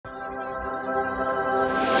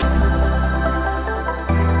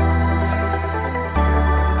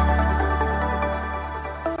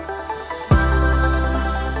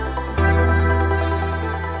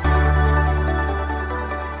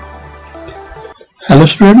Hello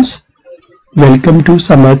students, welcome to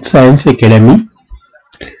समाज science academy.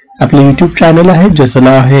 आपले YouTube channel आहे ज्याचं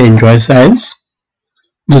नाव आहे एन्जॉय सायन्स.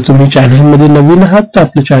 जर तुम्ही चॅनलमध्ये नवीन आहात तर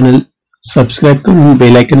आपलं चॅनल सबस्क्राईब करून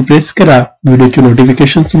बेल आयकॉन प्रेस करा. व्हिडिओचे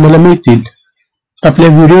नोटिफिकेशन तुम्हाला मिळतील. आपल्या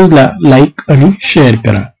व्हिडिओजला लाईक आणि शेअर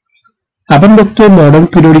करा. आपण बघतोय मॉडर्न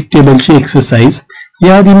पिरियोडिक टेबलची एक्सरसाइज.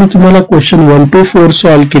 याआधी मी तुम्हाला क्वेश्चन 1 to 4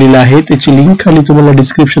 सॉल्व्ह केलेला आहे. त्याची लिंक खाली तुम्हाला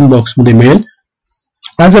डिस्क्रिप्शन बॉक्समध्ये मिळेल.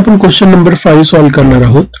 आज आपण क्वेश्चन नंबर 5 सॉल्व्ह करणार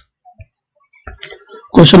आहोत.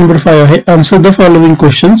 क्वेश्चन नंबर 5 आहे, answer the following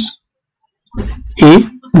questions. A.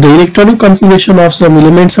 The electronic configuration of some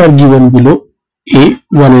elements are given below. A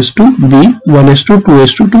 1s2, B 1s2,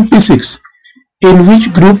 2s2, 2p6. In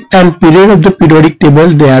which group and period of the periodic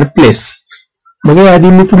table they are placed? बघा, आधी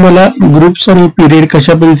मी तुम्हाला groups आणि period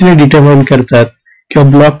कशा पद्धतीने determine करतात किंवा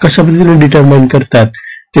block कशा पद्धतीने डिटरमाइन करतात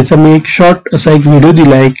त्याचा मी एक शॉर्ट असा एक व्हिडिओ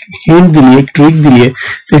दिला, एक हिंट दिली, एक ट्रिक दिली आहे.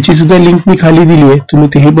 त्याची सुद्धा लिंक मी खाली दिली आहे, तुम्ही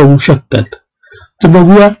तेही बघू शकतात. तर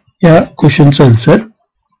बघूया या क्वेश्चनचा आन्सर.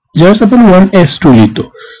 ज्यावेळेस आपण 1s2 लिहितो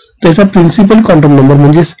त्याचा प्रिन्सिपल क्वांटम नंबर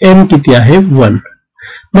म्हणजे n किती आहे? 1.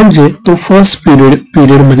 म्हणजे तो फर्स्ट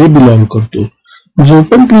पिरियड मध्ये बिलॉंग करतो. जो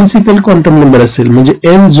पण प्रिन्सिपल क्वांटम नंबर असेल म्हणजे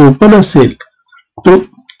n जो पण असेल तो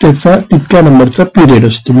त्याचा तितक्या नंबरचा पिरियड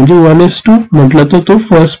असतो. म्हणजे 1s2 म्हटलं तर तो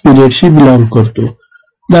फर्स्ट पिरियडशी बिलॉंग करतो.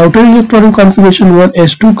 The outer electronic configuration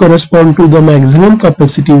 1s2 correspond to the maximum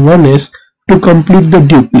capacity 1s to complete the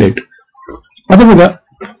duplet. आता बघा,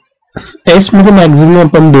 s मध्ये मॅक्झिमम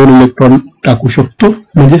आपण 2 इलेक्ट्रॉन टाकू शकतो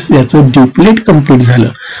म्हणजे याचं ड्युप्लेट कंप्लीट झालं.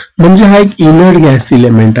 म्हणजे हा एक इनर्ट गॅस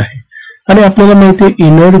इलेमेंट आहे आणि आपल्याला माहिती आहे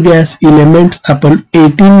इनर्ट गॅस इलेमेंट्स आपण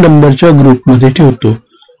 18 नंबरच्या ग्रुपमध्ये ठेवतो.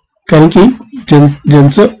 कारण की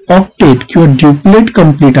ज्यांचं ऑक्टेट किंवा ड्युप्लेट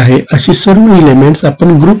कंप्लीट आहे अशी सर्व इलेमेंट्स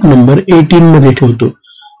आपण ग्रुप नंबर 18 मध्ये ठेवतो.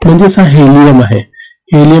 म्हणजेच हा हेलियम आहे.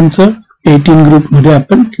 हेलियमचं 18 ग्रुप मध्ये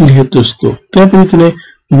आपण लिहित असतो. त्या पद्धतीने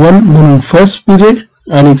 1 म्हणून फर्स्ट पिरियड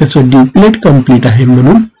आणि त्याचं ड्युप्लेट कंप्लीट आहे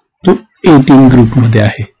म्हणून तो 18 ग्रुप मध्ये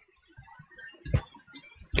आहे.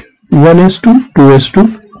 1s2, 2s2,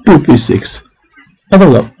 2p6. आता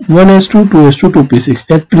बघा, 1s2, 2s2, 2p6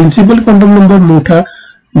 त्यात प्रिन्सिपल क्वांटम नंबर मोठा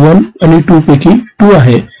 1 आणि 2 पैकी 2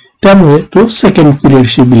 आहे, त्यामुळे तो सेकंड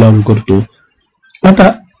पिरियडशी बिलॉंग करतो.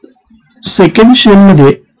 आता सेकंड शेल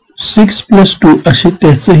मध्ये 6 + 2 असे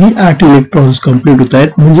त्याचेही 8 इलेक्ट्रॉन्स कंप्लीट होत आहेत.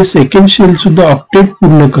 म्हणजे सेकंड शेल सुद्धा ऑक्टेट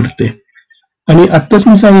पूर्ण करते. आणि आत्ताच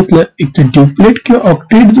मी सांगितलं, एक तर ड्युप्लेट किंवा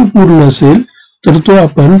ऑक्टेट जर पूर्ण असेल तर तो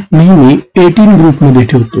आपण नेहमी 18 ग्रुप मध्ये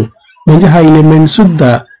ठेवतो. म्हणजे हा इलेमेंट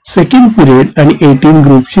सुद्धा सेकंड पिरियड आणि 18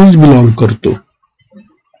 ग्रुपशीच बिलॉंग करतो.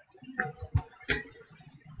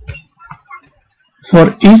 For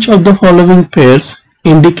each of the following pairs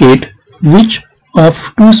indicate which of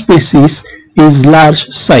two species is large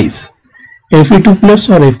size: Fe2+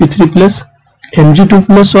 or Fe3+,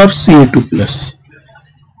 Mg2+ or Ca2+.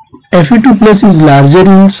 Fe2+ is larger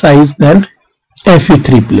in size than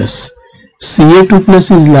Fe3+.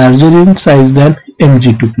 Ca2+ is larger in size than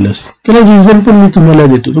Mg2+. त्याला reason पण मी तुम्हाला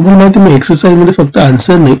देतो. तुम्हाला माहिती मी exercise मध्ये फक्त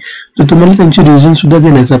answer नाही तर तुम्हाला त्यांची रिझन सुद्धा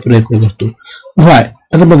देण्याचा प्रयत्न करतो. वाय?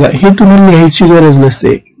 आता बघा, हे तुम्हाला लिहायची गरज नसते.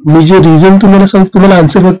 मी जे रिझन तुम्हाला सांगतो तुम्हाला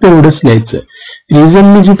आन्सर फक्त एवढंच लिहायचं. रिझन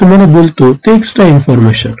मी जे तुम्हाला बोलतो ते एक्स्ट्रा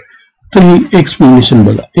इन्फॉर्मेशन. तर ही एक्सप्लेनेशन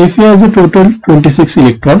बघा. Fe has a total 26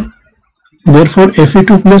 electron. Therefore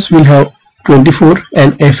Fe2+ will have 24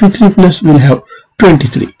 and Fe3+ will have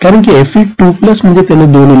 23. कारण की Fe2+ म्हणजे त्याने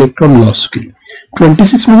 2 इलेक्ट्रॉन लॉस केले.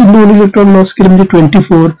 26 मध्ये 2 इलेक्ट्रॉन लॉस केले म्हणजे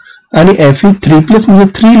 24 आणि Fe3+ म्हणजे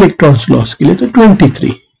 3 इलेक्ट्रॉन्स लॉस केले तर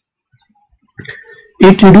 23.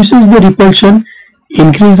 It reduces the repulsion,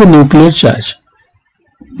 increase the nuclear charge.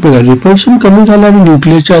 बघा, रिपल्शन कमी झाला आणि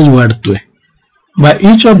न्यूक्लियर चार्ज वाढतोय. By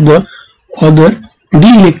each of the other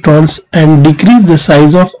d electrons and decrease the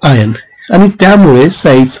size of ion. आणि त्यामुळे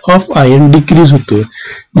साइज ऑफ आयन डिक्रीज होतोय.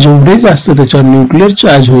 जेवढे जास्त त्याच्यावर न्यूक्लियर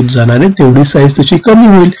चार्ज होत जाणार आहे तेवढी साइज त्याची कमी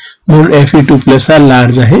होईल. म्हणून Fe2+ हा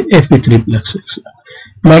लार्ज आहे Fe3+.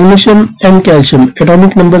 Magnesium and calcium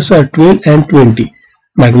atomic numbers R 12 and 20.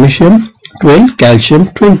 Magnesium 12, calcium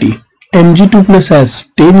 20. Mg2+ has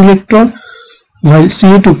 10 electron while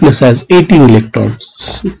Ca2+ has 18 electrons.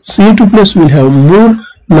 Ca2+ will have more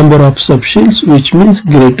number of subshells which means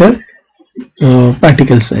greater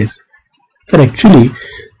particle size. तर actually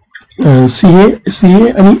Ca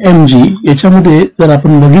आणि Mg याच्यामध्ये जर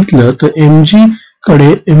आपण बघितलं तर Mg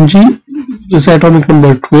त्याचा atomic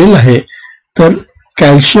number 12 आहे, तर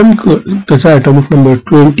कॅल्शियम त्याचा ॲटॉमिक नंबर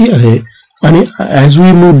 20 आहे. आणि as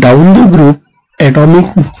we move down the group atomic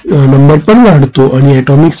number पण वाढतो आणि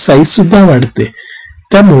ॲटॉमिक साईज सुद्धा वाढते.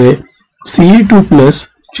 त्यामुळे Ca2+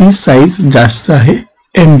 ची साईज जास्त आहे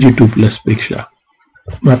Mg2+ पेक्षा.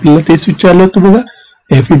 आपल्याला तेच विचारलं होतं बघा,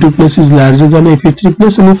 Fe2 plus is larger than Fe3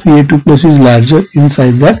 plus and Ca2 plus is larger in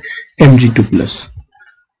size than Mg2 plus.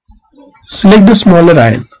 Select the smaller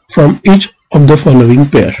ion from each of the following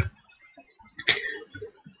pair.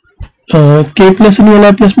 K plus आणि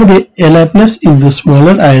Li plus मध्ये Li plus is the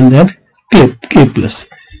smaller ion than K plus.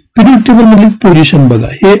 Periodic table मधली position बघा,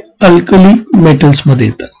 हे alkali metals मध्ये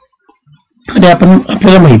येतात आणि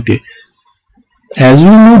आपल्याला माहिती आहे as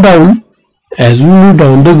we move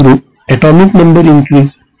down the group, atomic number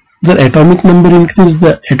increase. जर atomic number increase,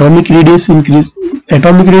 the atomic radius increase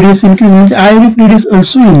म्हणजे ionic radius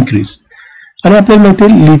also increase. आणि आपल्याला माहिती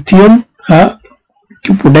आहे लिथियम हा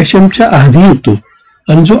पोटॅशियमच्या आधी येतो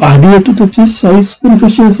आणि जो आधी येतो त्याची साईज पण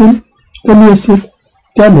कशी असेल, कमी असेल,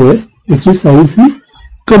 त्यामुळे याची साईज ही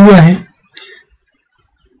कमी आहे.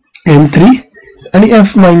 N3 आणि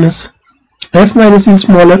F minus is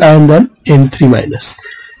smaller ion than N3 minus.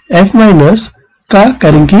 F minus का,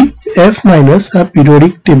 कारण की F minus हा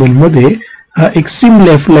पिरियोडिक टेबल मध्ये हा एक्स्ट्रीम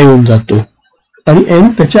लेफ्टला येऊन जातो आणि N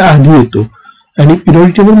त्याच्या आधी येतो आणि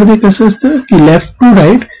पिरियोडिक टेबल मध्ये कसं असतं की left to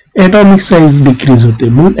right atomic size decrease होते,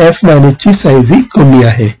 म्हणून F minus ची साईज ही कमी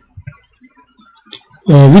आहे.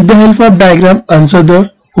 With the help of diagram, answer the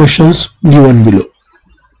questions given below.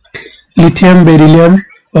 Lithium, beryllium,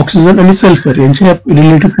 oxygen आणि सल्फर यांच्या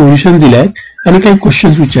रिलेटिव्ह पोझिशन दिल्या आहेत आणि काही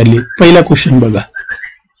क्वेश्चन्स विचारले. पहिला क्वेश्चन बघा,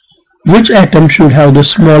 which atom should have the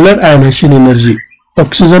smaller ionization energy,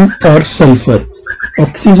 oxygen or sulfur?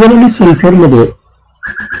 Oxygen आणि सल्फर मध्ये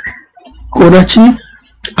कोणाची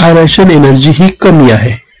आयनायझेशन एनर्जी ही कमी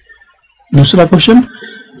आहे? दूसरा question,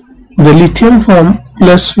 the lithium form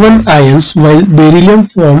 +1 ions while beryllium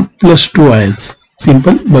form +2 ions.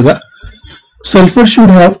 Simple बघा, sulfur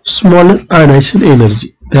should have smaller ionization energy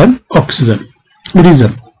than oxygen.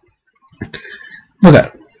 Reason बघा,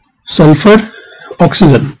 sulphur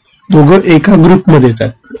oxygen दोघं एका ग्रुप मध्ये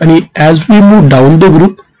येतात आणि as we move down the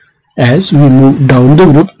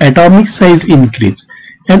group atomic size increase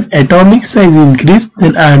and atomic size increase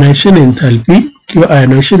then ionization enthalpy किंवा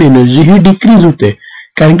ionization energy ही decrease होते,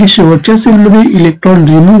 कारण की शेवटच्या सेलमध्ये इलेक्ट्रॉन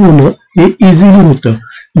रिमूव्ह होणं हे इझिली होतं.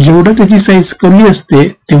 जेवढं त्याची साईज कमी असते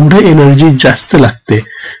तेवढं एनर्जी जास्त लागते,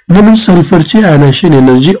 म्हणून सल्फरची आयनायझेशन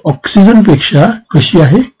एनर्जी ऑक्सिजन पेक्षा कशी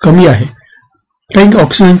आहे, कमी आहे, कारण की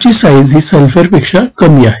ऑक्सिजनची साईज ही सल्फर पेक्षा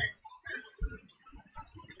कमी आहे.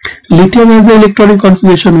 Lithium has the electronic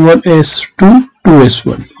configuration 1s2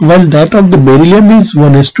 2s1 while that of the beryllium is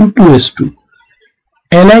 1s2 2s2.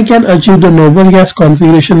 Li can achieve the noble gas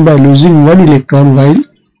configuration by losing one electron while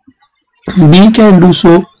B can do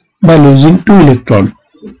so by losing 2 electrons.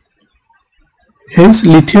 Hence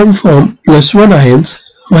lithium forms +1 ions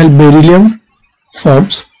while beryllium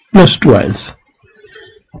forms +2 ions.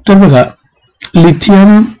 तर बघा,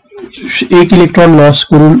 lithium 1 electron loss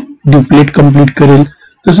करून deplete complete करेल,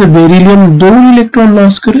 तसं beryllium 2 electron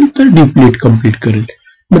loss करेल तर deplete complete करेल.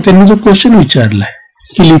 मग त्यांनी जो क्वेश्चन विचारलाय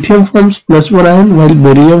की lithium forms +1 ion while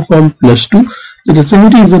beryllium form +2, तर त्याचं हे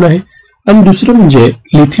रिझन आहे. आणि दुसरं म्हणजे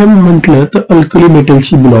लिथियम म्हटलं तर अल्कली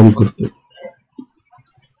मेटलशी बिलॉंग करतो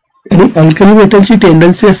आणि अल्कली मेटलची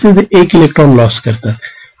टेंडन्सी असते ते 1 इलेक्ट्रॉन लॉस करतात,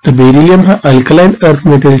 तर बेरिलियम हा अल्कलाइन अर्थ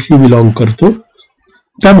मेटलशी बिलॉंग करतो,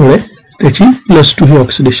 त्यामुळे त्याची +2 ही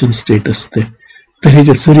ऑक्सिडेशन स्टेट असते. तर हे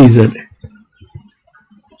त्याचं रिझन आहे.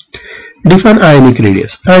 Define ionic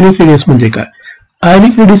radius. Ionic radius म्हणजे काय?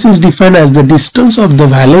 Ionic radius is defined as the distance of the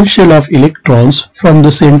valence shell of electrons from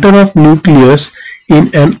the center of nucleus in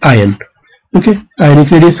an ion. Okay,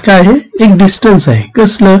 ionic radius काय आहे? एक डिस्टन्स आहे.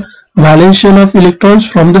 कसलं? valence shell of electrons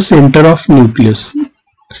from the center of nucleus.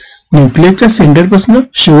 न्यूक्लियसच्या centre पासून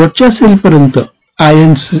शेवटच्या sale पर्यंत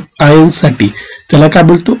ions साठी त्याला काय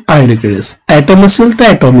बोलतो? Ionic radius. ऍटम असेल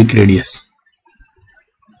तर atomic radius.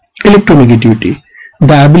 Electronegativity.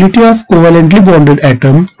 The ability of covalently bonded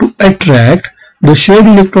atom to attract the shared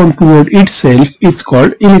electron toward itself is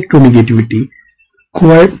called electronegativity.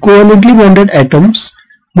 Covalently bonded atoms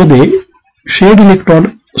मध्ये shared electron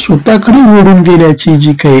स्वतःकडे ओढून घेण्याची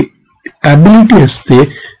जी काही ability असते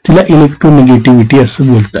तिला इलेक्ट्रोनेगेटिव्हिटी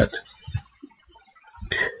असं बोलतात.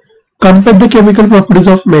 Compare the chemical properties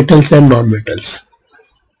of metals and non-metals.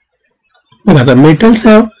 बघा, आता metals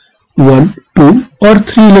have 1, 2 or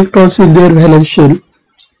 3 electrons in their valence shell.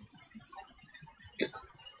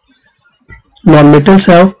 Non-metals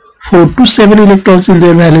have 4 to 7 electrons in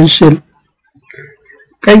their valence shell.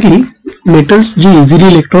 कारण की मेटल्स जी इझिली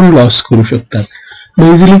इलेक्ट्रॉन लॉस करू शकतात,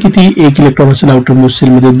 मग इझिली किती? 1 इलेक्ट्रॉन असेल आउटरमोस्ट सेल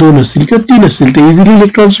मध्ये, 2 असेल किंवा 3 असेल, ते इझिली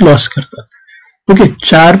इलेक्ट्रॉन्स लॉस करतात. ओके,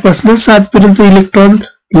 4 पासून 7 पर्यंत इलेक्ट्रॉन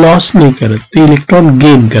लॉस नाही करत, ते इलेक्ट्रॉन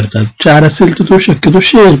गेन करतात. 4 असेल तर तो शक्यतो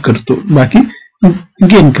शेअर करतो, बाकी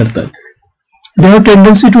गेन करतात. They have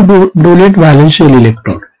tendency to donate valence shell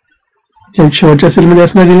electron. शेवटच्या सेलमध्ये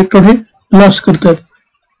असणारे इलेक्ट्रॉन हे लॉस करतात.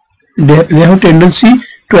 They have tendency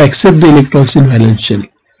to accept the electrons in valence shell.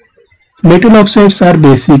 Metal oxides are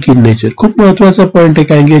basic in nature. खूप महत्वाचा पॉइंट आहे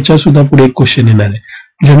कारण की याच्या सुद्धा पुढे एक क्वेश्चन येणार आहे.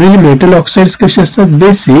 जनरली मेटल ऑक्साइड्स कसे असतात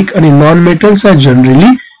बेसिक आणि non metals R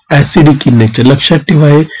generally acidic in nature. लक्षात ठेवा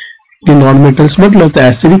हे की नॉन मेटल्स म्हटलं तर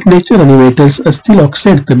ऍसिडिक नेचर आणि मेटल्स असतील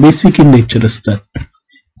ऑक्साइड तर बेसिक इन नेचर असतात.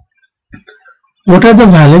 What are the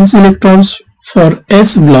valence electrons for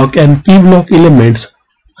S block and P block elements?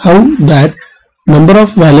 How that number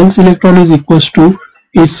of valence electron is equals to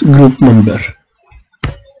its group number.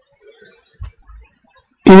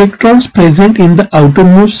 Electrons present in the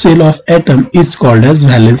outermost shell of atom is called as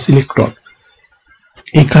valence electron.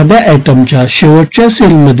 एखाद्या ॲटमच्या शेवटच्या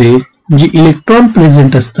सेलमध्ये जे electron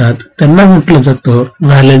present असतात त्यांना म्हटलं जातं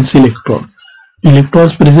valence electron.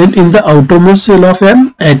 Electrons present in the outermost shell of an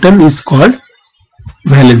atom is called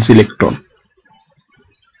valence electron.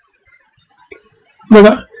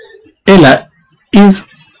 बघा एला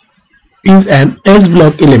is an S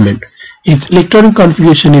block element. Its electronic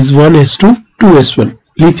configuration is 1s2 2s1.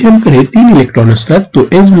 Lithium कडे 3 इलेक्ट्रॉन असतात. तो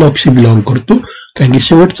S ब्लॉक शी belong करतो कारण की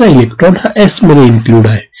शेवटचा electron हा S मध्ये इन्क्लूड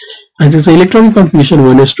आहे आणि त्याचं electronic configuration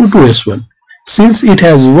 1s2 2s1. Since it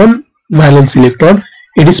has one valence electron,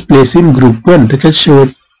 it is placed in group 1.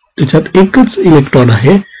 त्याच्यात एकच इलेक्ट्रॉन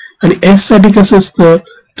आहे आणि S साठी कसं असतं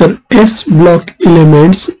तर S block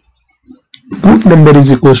elements group number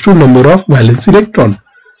is equals to number of valence electron.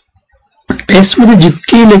 S मध्ये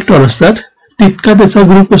जितके इलेक्ट्रॉन असतात तितका त्याचा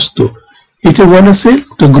ग्रुप असतो. इथे 1 असेल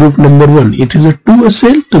तर ग्रुप नंबर 1, इथे जर 2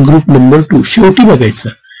 असेल तर ग्रुप नंबर 2. शेवटी बघायचा,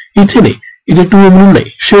 इथे नाही, इथे 2 म्हणून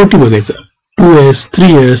नाही, शेवटी बघायचा 2s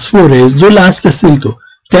 3s 4s जो लास्ट असेल तो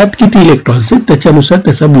त्यात किती इलेक्ट्रॉन्स आहेत त्याच्यानुसार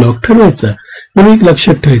त्याचा ब्लॉक ठरवायचा. म्हणून एक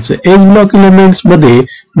लक्षात ठेवायचं एस ब्लॉक एलिमेंट्स मध्ये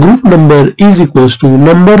group number is equals to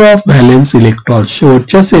number of valence electron.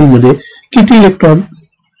 शेवटच्या सेलमध्ये किती इलेक्ट्रॉन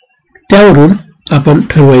त्यावरून आपण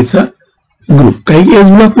ठरवायचा ग्रुप. काही एस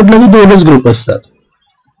ब्लॉक मधला दोनच ग्रुप असतात,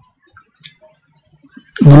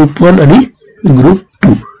 ग्रुप 1 आणि ग्रुप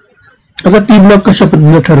 2. आता पी ब्लॉक कशा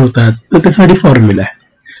पद्धतीने ठरवतात तर त्यासाठी फॉर्म्युला आहे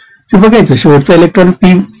ते बघायचं. शेवटचा इलेक्ट्रॉन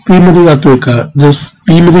पी मध्ये जातोय का, जर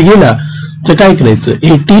पी मध्ये गेला तर काय करायचं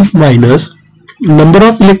 18 minus number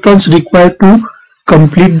of electrons required to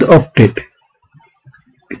complete the octet.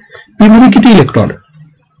 P मध्ये किती इलेक्ट्रॉन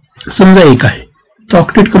समजा 1 आहे तर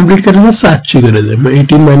ऑक्टेट कंप्लीट करायला 7 ची गरज आहे. मग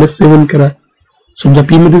 18 मायनस 7 करा. समजा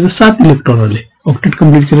पी मध्ये जर 7 इलेक्ट्रॉन आले ऑक्टेट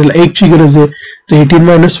कंप्लीट करायला 1 ची गरज आहे तर 18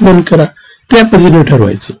 मायनस 1 करा. त्या पद्धतीने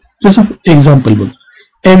ठरवायचं. जसं एक्झाम्पल बघ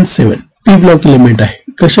N7 पी ब्लॉक एलिमेंट आहे.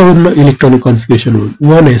 कशावरून इलेक्ट्रॉनिक कॉन्फिगरेशन वरून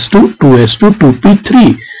 1s2 2s2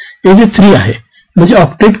 2p3 हे जे 3 आहे म्हणजे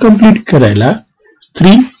ऑक्टेट कंप्लीट करायला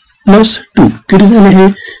 3 प्लस 2 किती झाले हे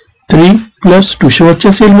 3 प्लस 2.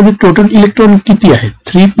 शेवटच्या सेलमध्ये टोटल इलेक्ट्रॉन किती आहेत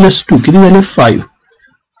 3 प्लस 2 किती झाले 5.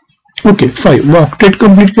 ओके 5. मग ऑक्टेट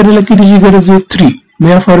कंप्लीट करायला कितीची गरज आहे 3. मग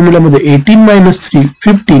या फॉर्म्युलामध्ये 18 मायनस 3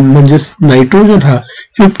 15 म्हणजे नायट्रोजन हा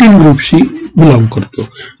 15 ग्रुपशी बिलॉंग करतो.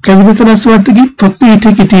 काही विद्यार्थ्यांना असं वाटतं की फक्त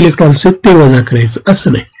इथे किती इलेक्ट्रॉन्स आहेत ते वजा करायचं,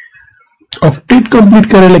 असं नाही. ऑक्टेट कंप्लीट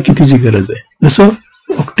करायला कितीची गरज आहे. जसं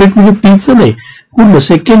ऑक्टेट म्हणजे पीचं नाही पूर्ण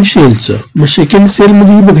सेकंड शेलचं. मग सेकंड सेल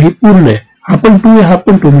मध्ये बघा हे पूर्ण आहे, हा पण 2 आहे, हा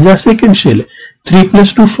पण 2 म्हणजे हा सेकंड शेल आहे. 3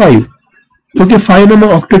 प्लस 2 5. ओके 5 ना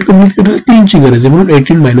मग ऑक्टेट कंप्लीट करायला 3 ची गरज आहे म्हणून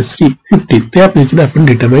 18 मायनस 3 15. त्या पद्धतीने आपण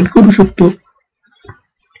डिटरमाइन करू शकतो.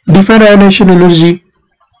 Define ionization energy.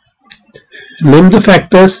 Name the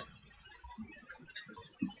factors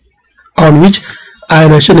on which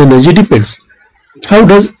ionization energy depends. How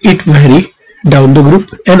does it vary down the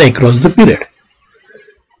group and across the period?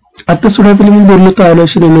 आता सुद्धा पहिले मी बोललो तर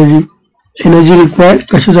आयनायझेशन एनर्जी रिक्वायर्ड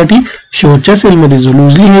कशासाठी शेवटच्या सेलमध्ये जो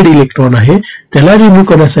लुजली हेड इलेक्ट्रॉन आहे त्याला रिमूव्ह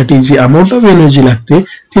करण्यासाठी जी अमाउंट ऑफ एनर्जी लागते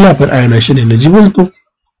तिला आपण आयनायझेशन एनर्जी बोलतो.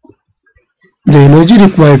 The energy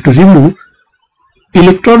required to remove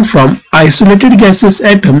electron from isolated gaseous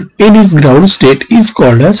atom in its ground state is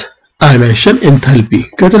called as ionization enthalpy.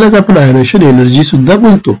 त्यालाच आपण ionization energy सुद्धा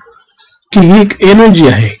बोलतो की ही एक एनर्जी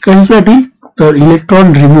आहे कशासाठी तर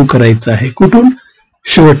इलेक्ट्रॉन रिमूव्ह करायचा आहे कुठून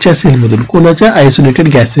शेवटच्या सेलमधून कोणाच्या isolated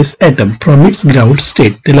gases item from its ground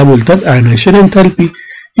state. त्याला बोलतात आयनायझेशन एन्थॅल्पी.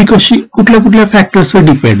 ही कशी कुठल्या फॅक्टर्सवर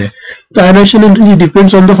डिपेंड आहे तर ionization energy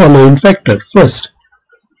depends on the following factor. First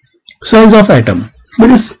size of item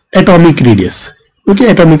म्हणजे atomic radius. Okay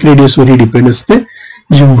atomic radius वर डिपेंड असते.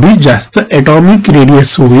 जेवढी जास्त ॲटॉमिक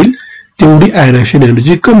रेडियस होईल तेवढी आयनायझेशन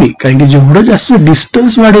एनर्जी कमी कारण की जेवढं जास्त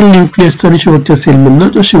डिस्टन्स वाढेल न्यूक्लियसचा आणि शेवटच्या सेलमधनं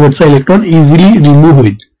तो शेवटचा इलेक्ट्रॉन इझिली रिमूव्ह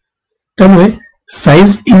होईल. त्यामुळे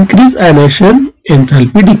size increase ionization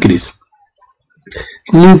एन्थॅल्पी decrease.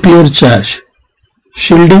 Nuclear charge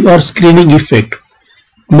shielding और screening effect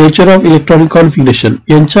nature of electronic configuration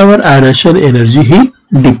यांच्यावर आयनायझेशन एनर्जी ही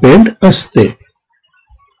डिपेंड असते.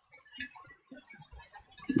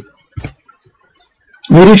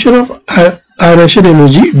 Variation of ionization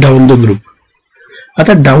energy down the group.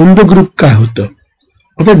 आता डाऊन द ग्रुप काय होतं?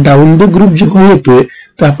 आता डाऊन द ग्रुप जेव्हा येतोय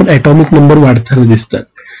तर आपण ॲटॉमिक नंबर वाढताना दिसतात.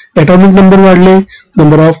 ॲटॉमिक नंबर वाढले,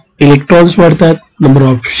 नंबर ऑफ इलेक्ट्रॉन्स वाढतात, नंबर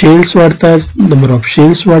ऑफ शेल्स वाढतात. नंबर ऑफ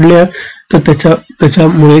शेल्स वाढल्या तर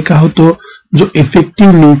त्याच्यामुळे काय होतो, जो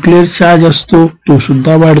इफेक्टिव्ह न्यूक्लिअर चार्ज असतो तो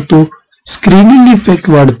सुद्धा वाढतो, स्क्रीनिंग इफेक्ट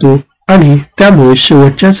वाढतो आणि त्यामुळे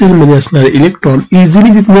शेवटच्या सेलमध्ये असणारे इलेक्ट्रॉन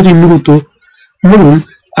इझिली तिथनं रिमूव्ह होतो. म्हणून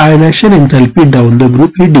ionization एन्थॅल्पी down the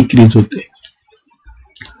group he decrease होते.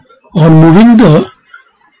 On moving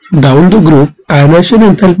down the group, ionization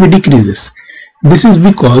enthalpy decreases. This is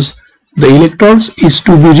because the electrons is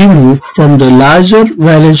to be removed from the larger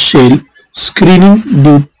valence shell. Screening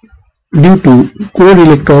due to core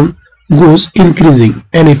electron goes increasing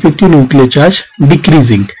and effective nuclear charge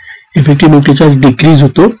decreasing. Effective nuclear charge decrease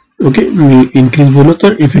होतो. Okay, increase बोलो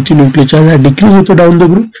तर effective nuclear charge हा decrease होतो down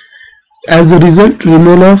the group. As a result,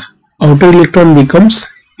 removal of outer electron becomes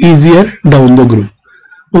easier down the group.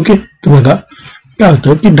 Okay, तो बघा काय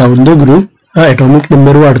होतं की डाऊन द ग्रुप हा ॲटॉमिक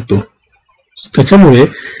नंबर वाढतो, त्याच्यामुळे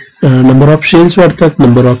नंबर ऑफ शेल्स वाढतात.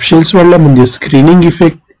 नंबर ऑफ शेल्स वाढला म्हणजे स्क्रीनिंग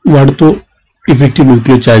इफेक्ट वाढतो, इफेक्टिव्ह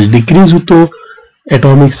न्यूक्लिअर चार्ज डिक्रीज होतो,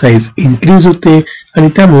 ॲटॉमिक साईज इन्क्रीज होते आणि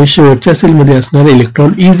त्यामुळे शेवटच्या सेलमध्ये असणारे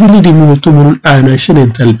इलेक्ट्रॉन इझिली रिमूव्ह होतो. म्हणून आयनायझेशन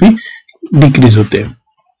एन्थॅल्पी डिक्रीज होते.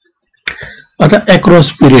 आता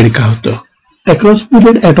अक्रॉस पिरियड काय होतं? अक्रॉस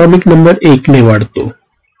पिरियड ॲटॉमिक नंबर 1 ने वाढतो.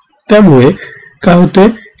 त्यामुळे काय होतंय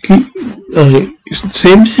की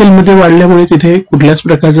सेम सेल मध्ये वाढल्यामुळे तिथे कुठल्याच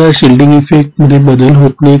प्रकारचा शिल्डिंग इफेक्ट मध्ये बदल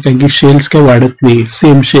होत नाही, कारण की शेल्स काय वाढत नाही,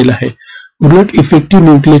 सेम शेल आहे. उलट इफेक्टिव्ह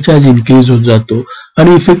न्यूक्लिअर चार्ज इन्क्रीज होत जातो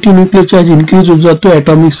आणि इफेक्टिव्ह न्यूक्लिअर चार्ज इन्क्रीज होत जातो,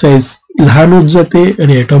 ॲटॉमिक साईज लहान होत जाते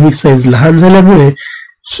आणि ॲटॉमिक साईज लहान झाल्यामुळे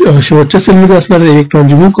शेवटच्या सेलमध्ये असणारे इलेक्ट्रॉन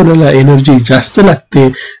रिमूव्ह करायला एनर्जी जास्त लागते.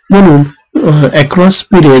 म्हणून अक्रॉस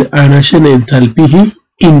पिरियड आयनायझेशन एन्थॅल्पी ही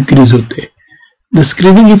इन्क्रीज होते. The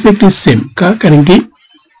screening effect is same. का? कारण की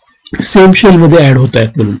सेम शेल मध्ये ऍड होत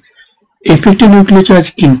आहेत म्हणून. Effective nuclear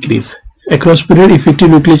charge increase. Across period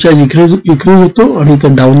effective nuclear charge increase होतो आणि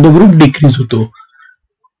तर डाऊन द ग्रुप डिक्रीज होतो.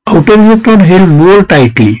 आउटर इलेक्ट्रॉन हेल्ड मोर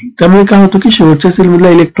टाइटली. त्यामुळे काय होतं की शेवटच्या सेल मधला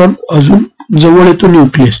इलेक्ट्रॉन अजून जवळ येतो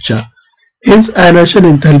न्यूक्लियसच्या. Hence ionization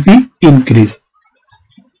एन्थॅल्पी increase.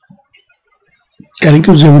 कारण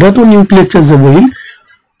की जेवढा तो न्यूक्लियसच्या जवळ येईल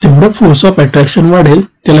तेवढा फोर्स ऑफ अट्रॅक्शन वाढेल,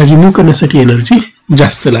 त्याला रिमूव्ह करण्यासाठी एनर्जी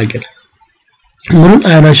जास्त लागेल. म्हणून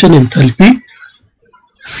आयनायझेशन एन्थॅल्पी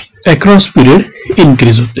अक्रॉस पिरियड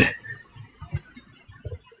इन्क्रीज होते.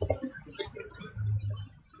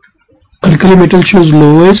 Alkali metal shows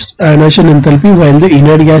lowest ionization enthalpy while the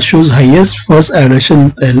inert gas shows highest first ionization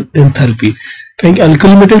enthalpy. कारण की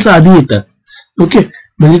अल्कली मेटल्स आधी येतात. ओके,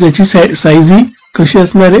 म्हणजे त्याची साईज ही कशी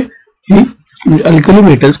असणार आहे, ही अल्कली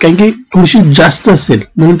मेटल्स कारण की थोडीशी जास्त असेल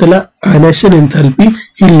म्हणून त्याला आयनायझेशन एन्थॅल्पी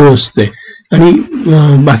ही लो असते. आणि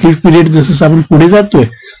बाकी पिरियड जसं आपण पुढे जातोय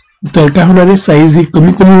तर काय होणार आहे, साईज ही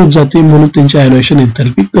कमी कमी होत जाते म्हणून त्यांची आयनायझेशन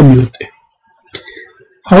एन्थॅल्पी कमी होते.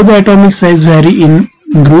 How the atomic size vary in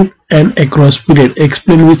group and across period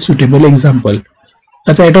explain with suitable example.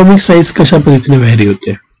 आता ॲटॉमिक साईज कशा पद्धतीने व्हॅरी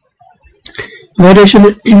होते. Variation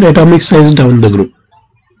in atomic size down the group.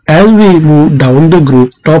 As we move down the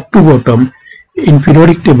group top to bottom in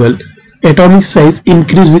periodic table, atomic size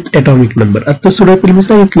increase with atomic number. आता सुरुवातीला मी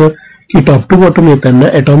सांगितलं की top to bottom येताना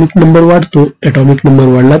atomic number वाढतो. atomic number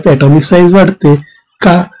वाढला तर atomic size वाढते.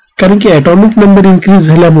 का? कारण की atomic number increase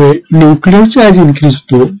झाल्यामुळे न्यूक्लिअर चार्ज इन्क्रीज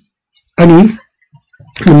होतो आणि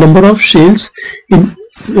number of shells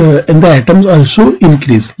in the atoms also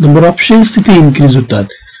increase. number of shells तिथे increase होतात.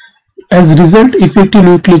 As result, effective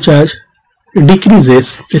nuclear charge decreases.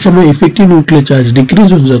 त्याच्यामुळे इफेक्टिव्ह न्यूक्लिअर चार्ज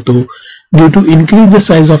डिक्रीज होत जातो due to increase the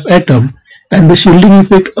size of item and the shielding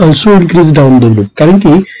effect also increase down the group. कारण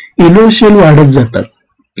की inner shell वाढत जातात.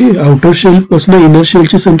 Outer shell पासून inner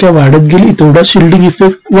शेलची संख्या वाढत गेली तेवढा शिल्डिंग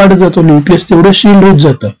इफेक्ट वाढत जातो, न्यूक्लियस तेवढं शिल्ड होत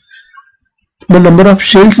जातं. मग नंबर ऑफ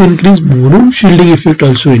शेल्स इन्क्रीज म्हणून shielding effect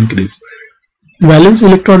also increase. Valence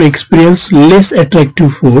electron experience less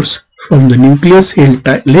attractive force from the nucleus held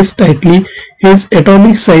less tightly, his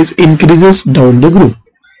atomic size increases down the group.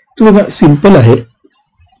 तो बघा simple आहे.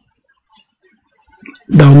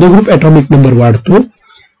 Down the group atomic number वाढतो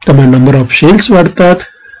त्यामुळे number of shells वाढतात.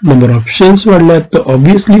 Number of shells वाढल्यात तर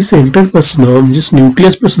obviously centre पासून म्हणजे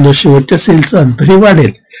nucleus पासून शेवटच्या सेलचं अंतरही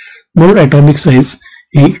वाढेल म्हणून atomic size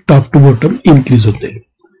he top to bottom increase होते.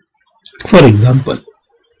 For example,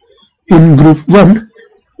 in group 1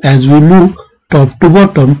 as we move top to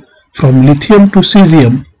bottom from lithium to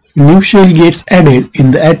cesium, new shell gets added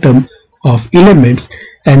in the atom of elements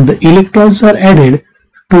and the electrons are added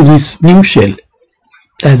to this new shell.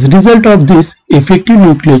 As a result of this, effective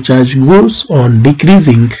nuclear charge goes on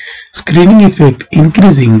decreasing, screening effect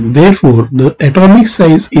increasing. Therefore, the atomic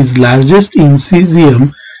size is largest in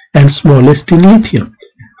cesium and smallest in lithium.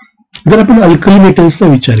 जर आपण alkali मेटल्सचा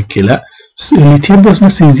विचार केला, lithium पासून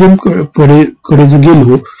caesium कडे जर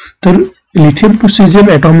गेलो तर lithium to caesium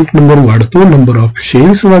atomic number वाढतो, नंबर ऑफ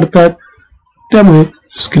शेल्स वाढतात, त्यामुळे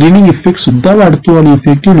स्क्रीनिंग इफेक्ट सुद्धा वाढतो आणि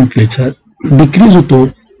इफेक्टिव्ह न्यूक्लियर चार्ज डिक्रीज होतो,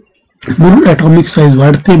 म्हणून ॲटॉमिक साइज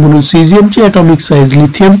वाढते. म्हणून सीझियमची ॲटॉमिक साइज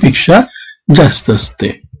लिथियम पेक्षा जास्त असते.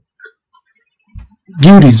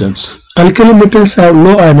 Give reasons. Alkali metals have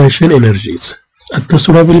low ionization energies. आता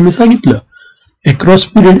थोडा वेळ मी सांगितलं, across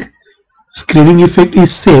period screening effect is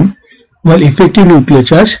same while effective nuclear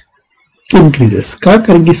charge increases. का?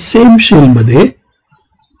 कारण की सेम शेल मध्ये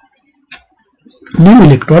न्यू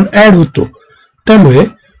इलेक्ट्रॉन ऍड होतो, त्यामुळे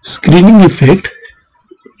स्क्रीनिंग इफेक्ट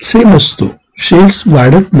सेम असतो. शेल्स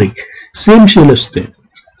वाढत नाही, सेम शेल असते.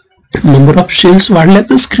 नंबर ऑफ शेल्स वाढल्या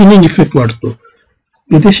तर स्क्रीनिंग इफेक्ट वाढतो,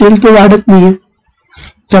 इथे शेल तो वाढत नाहीये,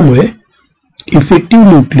 त्यामुळे इफेक्टिव्ह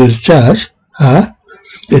न्यूक्लियर चार्ज हा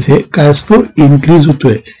तेथे काय असतो, इन्क्रीज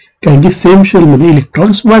होतोय, कारण की सेम शेल मध्ये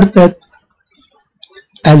इलेक्ट्रॉन्स वाढतात.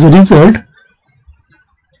 As a result,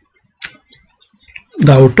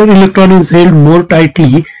 the outer electron is held more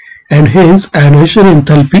tightly and hence ionization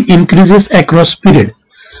enthalpy increases across period.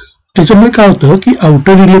 त्याच्यामुळे काय होतं की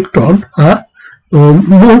आउटर इलेक्ट्रॉन हा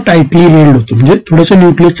मोर टाइटली हेल्ड होतो, म्हणजे थोड्याशा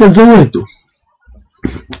न्यूक्लियसच्या जवळ येतो,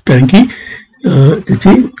 कारण की त्याची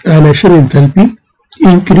ionization एन्थॅल्पी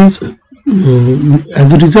increase.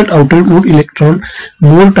 As a result outer electron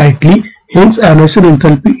more tightly, hence ionization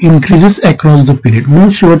enthalpy increases across the period. म्हणून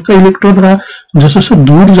शेवटचा इलेक्ट्रॉन हा जसं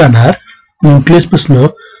दूर जाणार न्यूक्लियस पासून,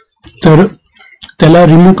 तर त्याला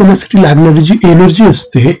रिमूव्ह करण्यासाठी लागणारी जी एनर्जी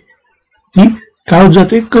असते ती काय होत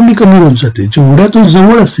जाते, कमी कमी होत जाते. जेवढा तो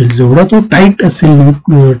जवळ असेल, जेवढा तो टाईट असेल,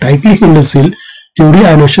 टाईटली हेल्ड असेल, तेवढी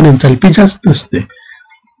आयनायझेशन एन्थॅल्पी जास्त असते.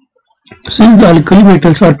 Since the alkali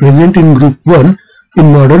metals are present in group 1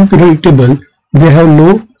 in modern periodic table, they have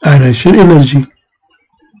low ionization energy.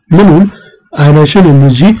 म्हणून आयनायझेशन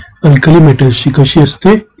एनर्जी अल्कली मेटल्सची कशी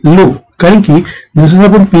असते, लो. कारण की जसं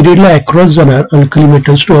आपण पिरियडला अक्रॉस जाणार alkali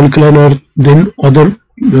metals to alkaline earth, then other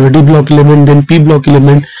D block element, then P block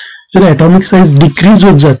element, तर atomic size decrease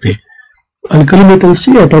होत जाते. अल्कली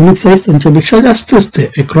मेटल्सची ॲटॉमिक साइज त्यांच्यापेक्षा जास्त असते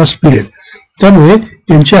अक्रॉस पिरियड, त्यामुळे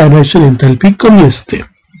यांची आयनायझेशन एन्थॅल्पी कमी असते.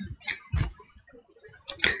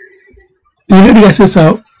 Inert gases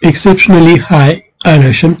have exceptionally high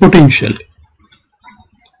ionization potential.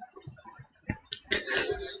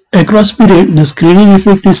 Across period, the screening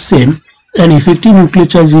effect is same and effective nuclear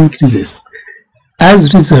charge increases. As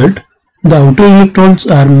result, the outer electrons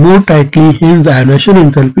are more tightly, hence the ionization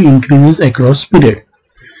enthalpy increases across period.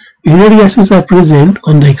 Inert gases are present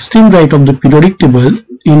on the extreme right of the periodic table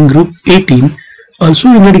in group 18.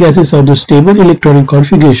 Also, inert gases have the stable electronic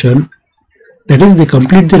configuration, that is, they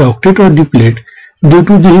complete their octet or duplet. Due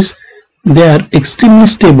to this, they are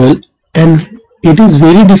extremely stable and it is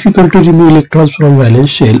very difficult to remove electrons from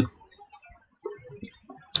valence shell.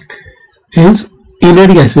 Hence,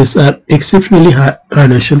 inert gases are exceptionally high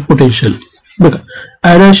ionization potential. बघा,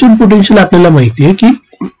 ionization potential आपल्याला माहिती आहे की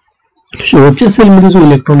शेवटच्या सेलमध्ये जो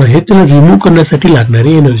electron आहे त्याला रिमूव्ह करण्यासाठी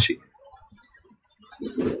लागणारी एनर्जी.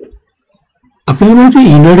 आपल्याला माहिती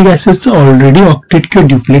आहे इनर्ट गॅसेसचं ऑलरेडी ऑक्टेट किंवा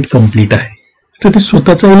ड्युप्लेट कम्प्लीट आहे, तर ते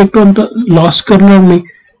स्वतःचा इलेक्ट्रॉन लॉस करणार नाही,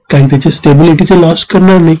 कारण त्याची स्टेबिलिटीचे लॉस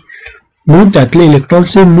करणार नाही, म्हणून त्यातले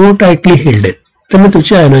इलेक्ट्रॉन्स हे मोर टाइटली हेल्ड आहेत, त्यामुळे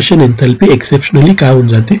त्याची आयनायझेशन एन्थॅल्पी एक्सेप्शनली काय होऊन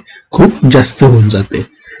जाते, खूप जास्त होऊन जाते.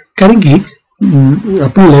 कारण की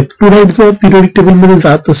आपण लेफ्ट टू राईट जर पिरियडिक टेबल मध्ये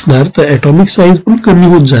जात असणार तर ॲटॉमिक साइज पण कमी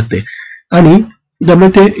होत जाते आणि त्यामुळे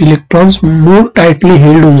ते इलेक्ट्रॉन्स मोर टाइटली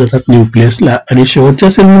हेल्ड होऊन जातात न्यूक्लियसला आणि शेवटच्या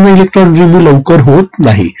सेलमध्ये इलेक्ट्रॉन रिमूव्ह लवकर होत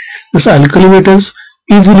नाही. जसं अल्कली मेटल्स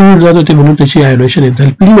इझिली होऊन जात होते म्हणून त्याची आयनायझेशन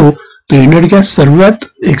एन्थॅल्पी लो. तर इनर्ट गॅस सर्वात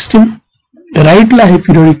एक्स्ट्रीम राईटला आहे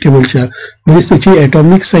पिरियडिक टेबलच्या, म्हणजे त्याची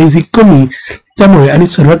ॲटॉमिक साइज ही कमी, त्यामुळे आणि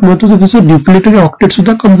सर्वात महत्त्वाचं त्याचं ड्युप्लेट आणि ऑक्टेट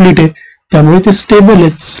सुद्धा कम्प्लीट आहे, त्यामुळे ते स्टेबल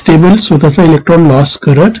आहेत. स्टेबल स्वतःचा इलेक्ट्रॉन लॉस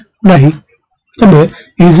करत नाही, त्यामुळे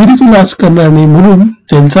इझिली तो लॉस करणार नाही, म्हणून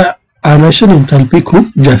त्यांचा आयनायझेशन एन्थॅल्पी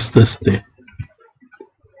खूप जास्त असते.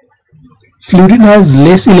 Fluorine has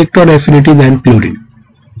less electron affinity than chlorine.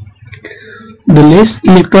 The less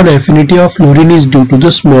electron affinity of fluorine is due to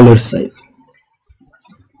the smaller size.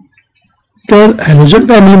 तर हॅलोजन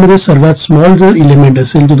फॅमिली मध्ये सर्वात स्मॉल जर इलेमेंट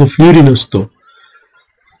असेल तर तो फ्लोरीन असतो.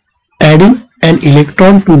 Adding an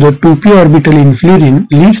electron to the 2p orbital in fluorine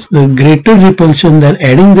leads the greater repulsion than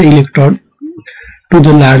adding the electron to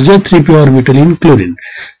the larger 3p orbital in chlorine.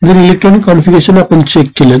 जर electronic configuration आपण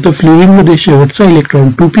check केलं तर फ्लोरीन मध्ये शेवटचा इलेक्ट्रॉन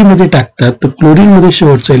 2p मध्ये टाकतात, तर क्लोरीन मध्ये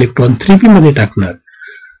शेवटचा इलेक्ट्रॉन 3p मध्ये टाकणार.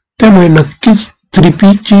 त्यामुळे नक्कीच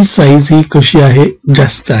 3p ची साईज ही कशी आहे,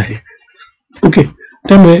 जास्त आहे. ओके,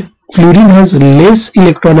 त्यामुळे fluorine has less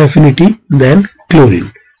electron affinity than chlorine.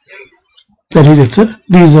 तर हे त्याचं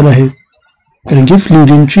रिझन आहे, कारण की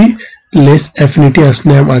फ्लोरीनची लेस अफिनिटी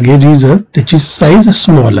असण्यामागे रिझन त्याची साईज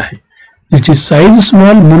स्मॉल आहे. त्याची साईज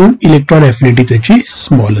स्मॉल म्हणून इलेक्ट्रॉन अफिनिटी त्याची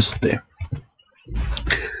स्मॉल असते.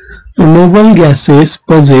 Noble gases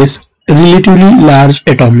possess relatively large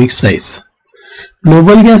atomic size.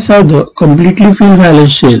 Noble gas have the completely filled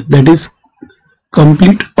valence shell, that is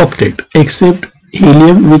complete octet, except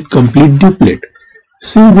helium with complete duplet.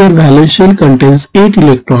 Since their valence shell contains 8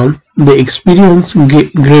 electrons, they experience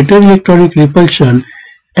greater electronic repulsion,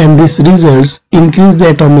 and this results increase the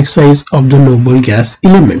atomic size of the noble gas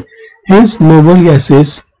element. Hence, noble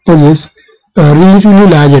gases possess a relatively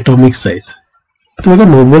large atomic size. तर बघा,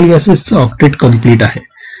 Nobel गॅसेसचं octet complete आहे.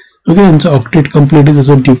 Okay, यांचं octet complete आहे,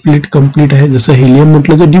 त्याचं ड्युप्लेट complete आहे. जसं helium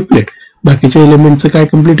म्हटलं तर ड्युप्लेट, बाकीच्या एलिमेंटचं काय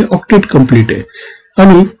कम्प्लीट आहे, ऑक्टेट कम्प्लीट आहे.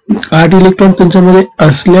 आणि 8 इलेक्ट्रॉन त्यांच्यामध्ये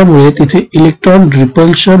असल्यामुळे तिथे इलेक्ट्रॉन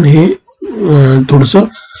रिपल्शन हे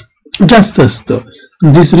थोडंसं जास्त असतं.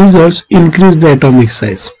 दिस results increase the atomic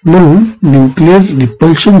size. म्हणून न्यूक्लिअर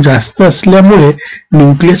रिपल्शन जास्त असल्यामुळे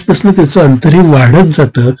न्यूक्लियस पासून त्याचं अंतर हे वाढत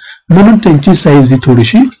जातं, म्हणून त्यांची साईज ही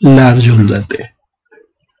थोडीशी लार्ज होऊन जाते.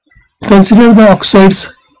 Consider the oxides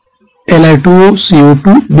Li2O,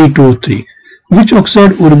 CO2, B2O3. Which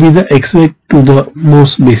oxide would be the equivalent to the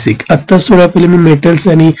most basic? आत्ताच थोड्या पहिले मी मेटल्स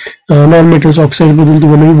आणि नॉन मेटल्स ऑक्साइड बद्दल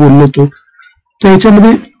तुम्हाला मी बोललो होतो.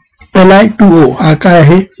 त्याच्यामध्ये Li2O हा काय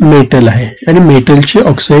आहे, मेटल आहे, आणि मेटलचे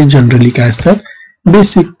ऑक्साइड जनरली काय असतात,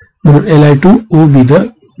 बेसिक. म्हणून Li2O be the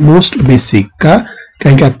most basic. का?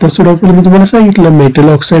 कारण की आत्ताच थोड्या पहिले मी तुम्हाला सांगितलं मेटल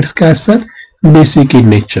ऑक्साइड्स काय असतात, बेसिक इन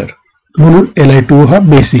नेचर. म्हणून Li2O हा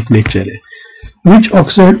बेसिक नेचर आहे. Which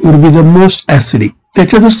oxide would be the most acidic?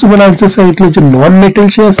 त्याच्यातच तुम्हाला आन्सर सांगितलं, जे नॉन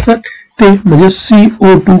मेटलचे असतात ते, म्हणजे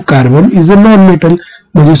CO2 carbon is a non metal,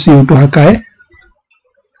 म्हणजे CO2 हा काय,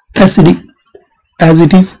 acidic as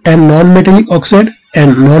it is, and non-metallic oxide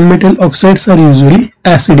and non-metal oxides are usually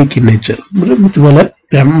acidic in nature. बरोबर, मी तुम्हाला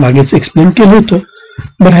त्या मागेच एक्सप्लेन केलं होतं.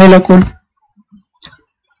 बरं, ह्याला कोण,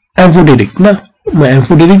 एम्फोटेरिक ना. मग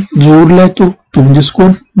एम्फोटेरिक जो उरलाय तो म्हणजेच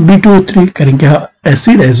कोण, B2O3, कारण की हा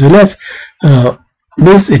ऍसिड एज वेल एज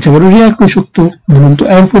बेस याच्याबरोबर रिॲक्ट होऊ शकतो, म्हणून तो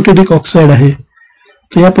एम्फोटेरिक ऑक्साइड आहे.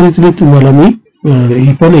 तर या पद्धतीने तुम्हाला मी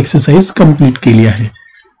ही पण एक्सरसाइज कंप्लीट केली आहे.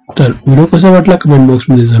 तर व्हिडिओ कसा वाटला कमेंट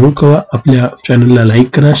बॉक्समध्ये जरूर कळवा. आपल्या चॅनलला लाईक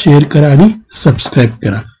करा, शेअर करा आणि सबस्क्राईब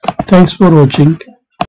करा. Thanks for watching.